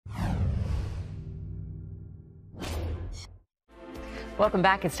Welcome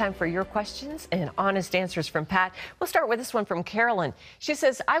back. It's time for your questions and honest answers from Pat. We'll start with this one from Carolyn. She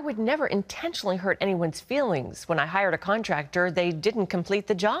says, I would never intentionally hurt anyone's feelings. When I hired a contractor, they didn't complete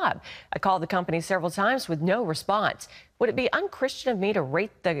the job. I called the company several times with no response. Would it be unchristian of me to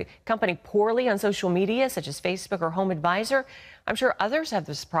rate the company poorly on social media, such as Facebook or Home Advisor? I'm sure others have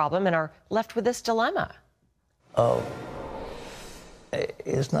this problem and are left with this dilemma.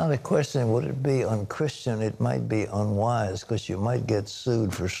 It's not a question, would it be unchristian? It might be unwise, because you might get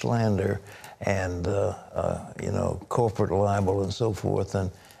sued for slander and, corporate libel and so forth,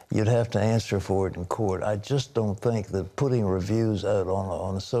 and you'd have to answer for it in court. I just don't think that putting reviews out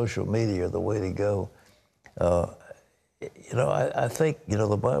on social media are the way to go. I think,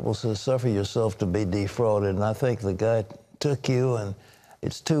 the Bible says, suffer yourself to be defrauded, and I think the guy took you, and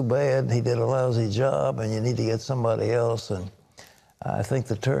it's too bad. He did a lousy job, and you need to get somebody else, and I think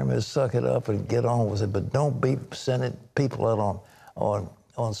the term is suck it up and get on with it, but don't be sending people out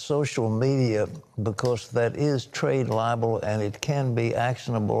on social media, because that is trade libel and it can be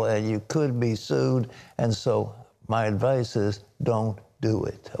actionable and you could be sued. And so my advice is don't do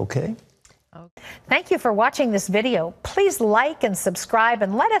it, okay? Thank you for watching this video. Please like and subscribe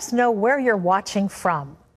and let us know where you're watching from.